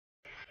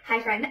Hi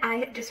friend,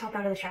 I just hopped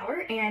out of the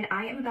shower and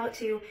I am about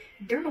to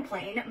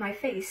dermaplane my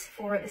face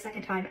for the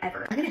second time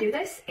ever. I'm gonna do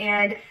this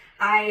and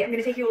I am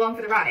gonna take you along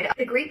for the ride.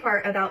 The great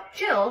part about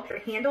Jill, her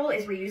handle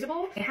is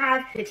reusable. You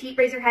have a petite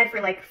razor head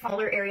for like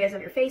smaller areas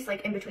of your face,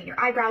 like in between your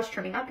eyebrows,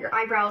 trimming up your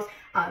eyebrows,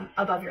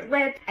 above your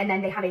lip, and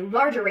then they have a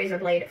larger razor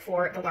blade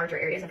for the larger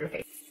areas of your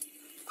face.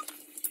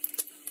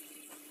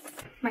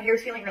 My hair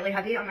is feeling really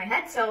heavy on my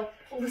head, so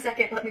hold a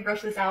second, let me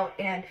brush this out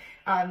and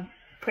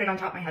put it on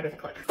top of my head with a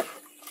clip.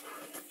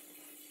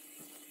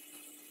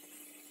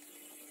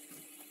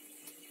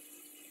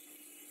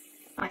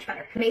 Much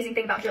better. Amazing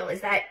thing about Jill is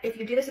that if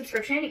you do the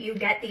subscription, you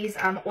get these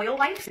oil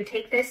wipes. You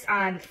take this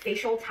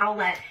facial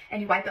towelette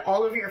and you wipe it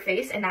all over your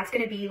face, and that's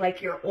going to be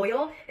like your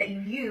oil that you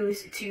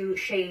use to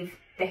shave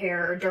the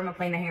hair or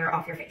dermaplane the hair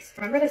off your face.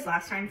 Remember this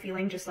last time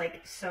feeling just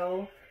like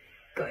so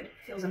good.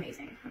 Feels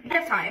amazing.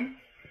 Ahead of time,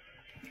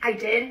 I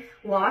did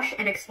wash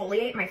and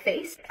exfoliate my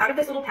face. Out of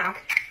this little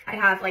pack, I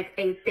have like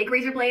a big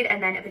razor blade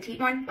and then a petite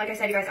one. Like I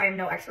said, you guys, I am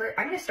no expert.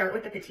 I'm going to start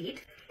with the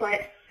petite,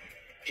 but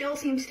Jill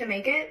seems to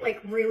make it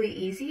like really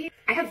easy.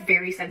 I have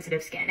very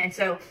sensitive skin, and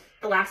so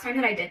the last time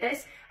that I did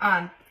this,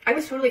 I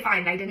was totally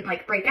fine. I didn't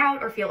like break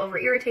out or feel over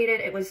irritated.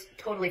 It was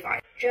totally fine.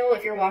 Jill,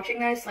 if you're watching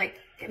this, like,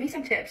 give me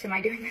some tips. Am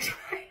I doing this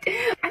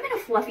right? I'm in a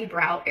fluffy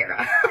brow era.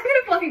 I'm in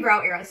a fluffy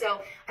brow era,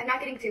 so I'm not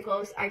getting too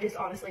close. I just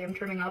honestly am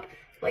trimming up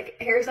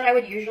like hairs that I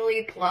would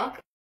usually pluck.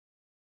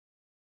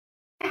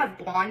 I have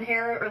blonde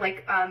hair or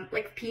like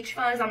peach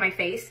fuzz on my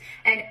face,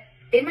 and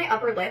in my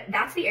upper lip,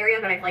 that's the area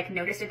that I've like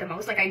noticed it the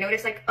most. Like I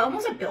noticed like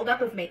almost a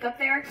buildup of makeup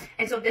there.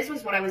 And so this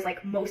was what I was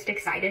like most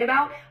excited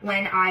about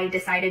when I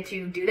decided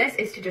to do this,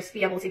 is to just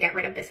be able to get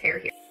rid of this hair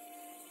here.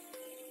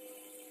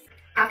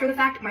 After the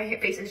fact, my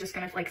face is just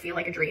gonna like feel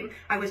like a dream.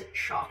 I was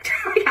shocked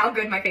like how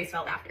good my face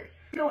felt after.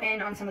 Go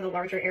in on some of the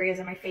larger areas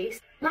of my face.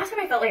 Last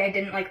time I felt like I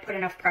didn't like put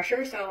enough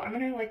pressure, so I'm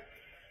gonna like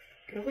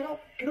get a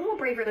little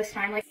braver this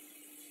time. Like,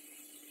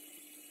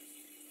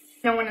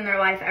 no one in their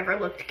life ever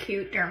looked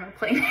cute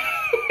dermaplaning.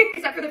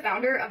 Except for the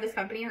founder of this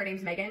company. Her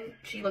name's Megan.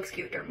 She looks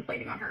cute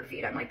dermaplaning on her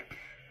feed. I'm like,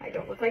 I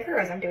don't look like her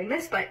as I'm doing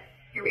this, but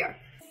here we are.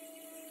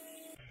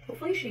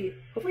 Hopefully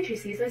she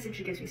sees this and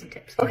she gives me some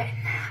tips. Okay,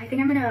 I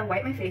think I'm gonna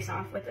wipe my face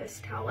off with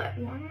this towelette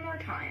one more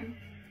time.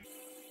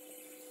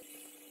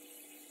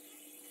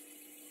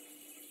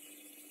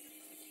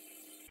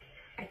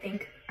 I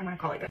think I'm gonna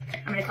call it good.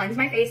 I'm gonna cleanse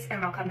my face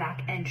and I'll come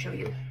back and show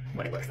you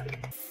what it looks like.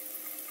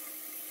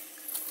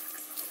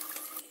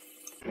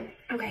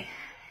 Okay,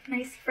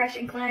 nice, fresh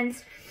and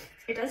cleansed.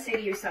 It does say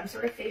to use some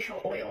sort of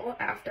facial oil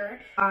after.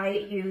 I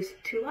use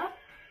Tula,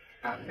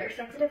 their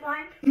sensitive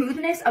line.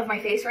 Smoothness of my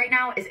face right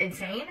now is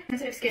insane.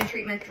 Sensitive skin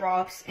treatment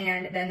drops,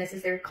 and then this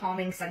is their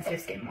calming sensitive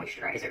skin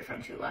moisturizer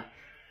from Tula.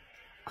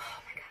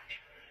 Oh my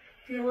gosh,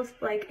 feels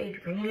like a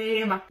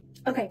dream.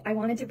 Okay, I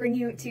wanted to bring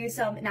you to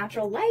some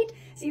natural light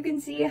so you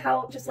can see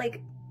how just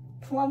like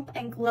plump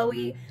and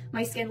glowy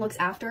my skin looks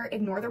after.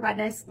 Ignore the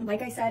redness.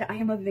 Like I said, I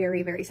am a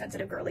very, very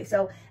sensitive girly.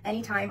 So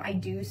anytime I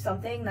do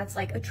something that's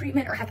like a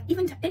treatment, or heck,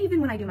 even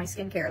when I do my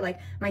skincare, like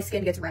my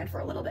skin gets red for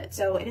a little bit.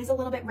 So it is a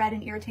little bit red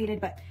and irritated,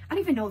 but I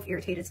don't even know if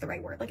irritated is the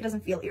right word. Like it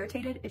doesn't feel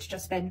irritated. It's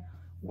just been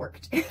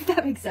worked, if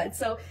that makes sense.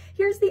 So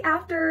here's the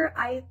after.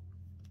 I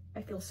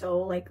feel so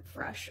like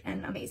fresh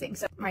and amazing.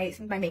 So my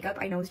makeup,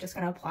 I know, is just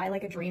gonna apply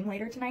like a dream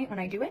later tonight when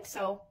I do it.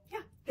 So yeah,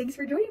 thanks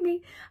for joining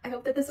me. I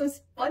hope that this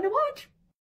was fun to watch.